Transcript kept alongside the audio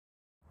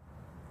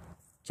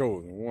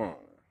Chosen one.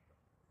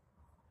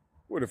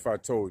 What if I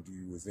told you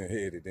you was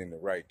headed in the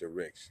right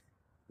direction?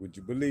 Would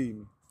you believe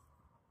me?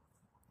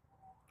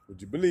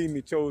 Would you believe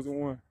me, chosen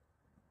one?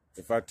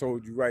 If I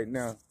told you right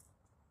now,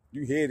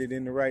 you headed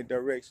in the right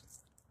direction.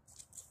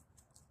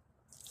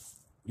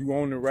 You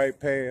on the right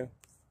path.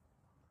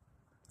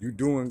 You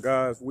doing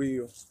God's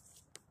will.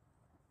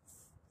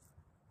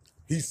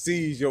 He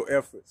sees your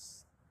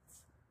efforts.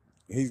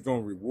 He's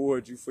going to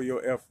reward you for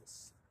your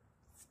efforts.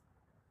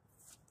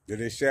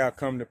 That it shall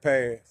come to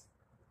pass.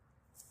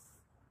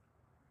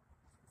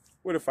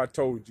 What if I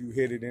told you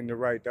headed in the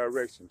right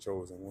direction,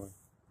 chosen one?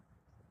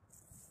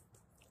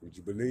 Would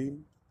you believe me?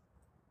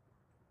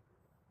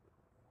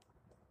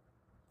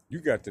 You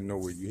got to know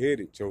where you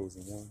headed,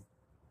 chosen one.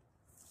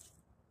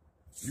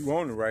 You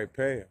on the right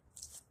path.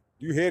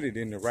 You headed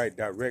in the right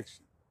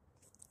direction.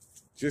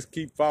 Just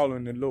keep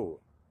following the Lord.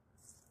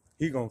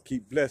 He going to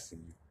keep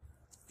blessing you.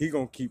 He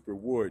going to keep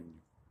rewarding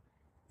you.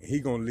 And he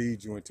going to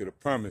lead you into the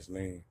promised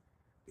land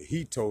that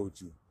he told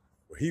you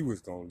where he was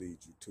going to lead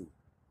you to.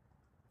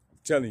 I'm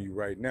telling you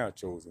right now,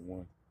 chosen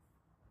one,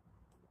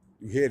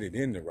 you headed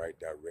in the right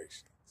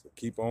direction. So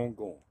keep on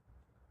going.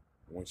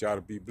 I want y'all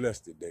to be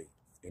blessed today.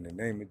 In the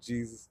name of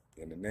Jesus,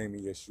 in the name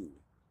of Yeshua,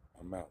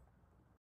 I'm out.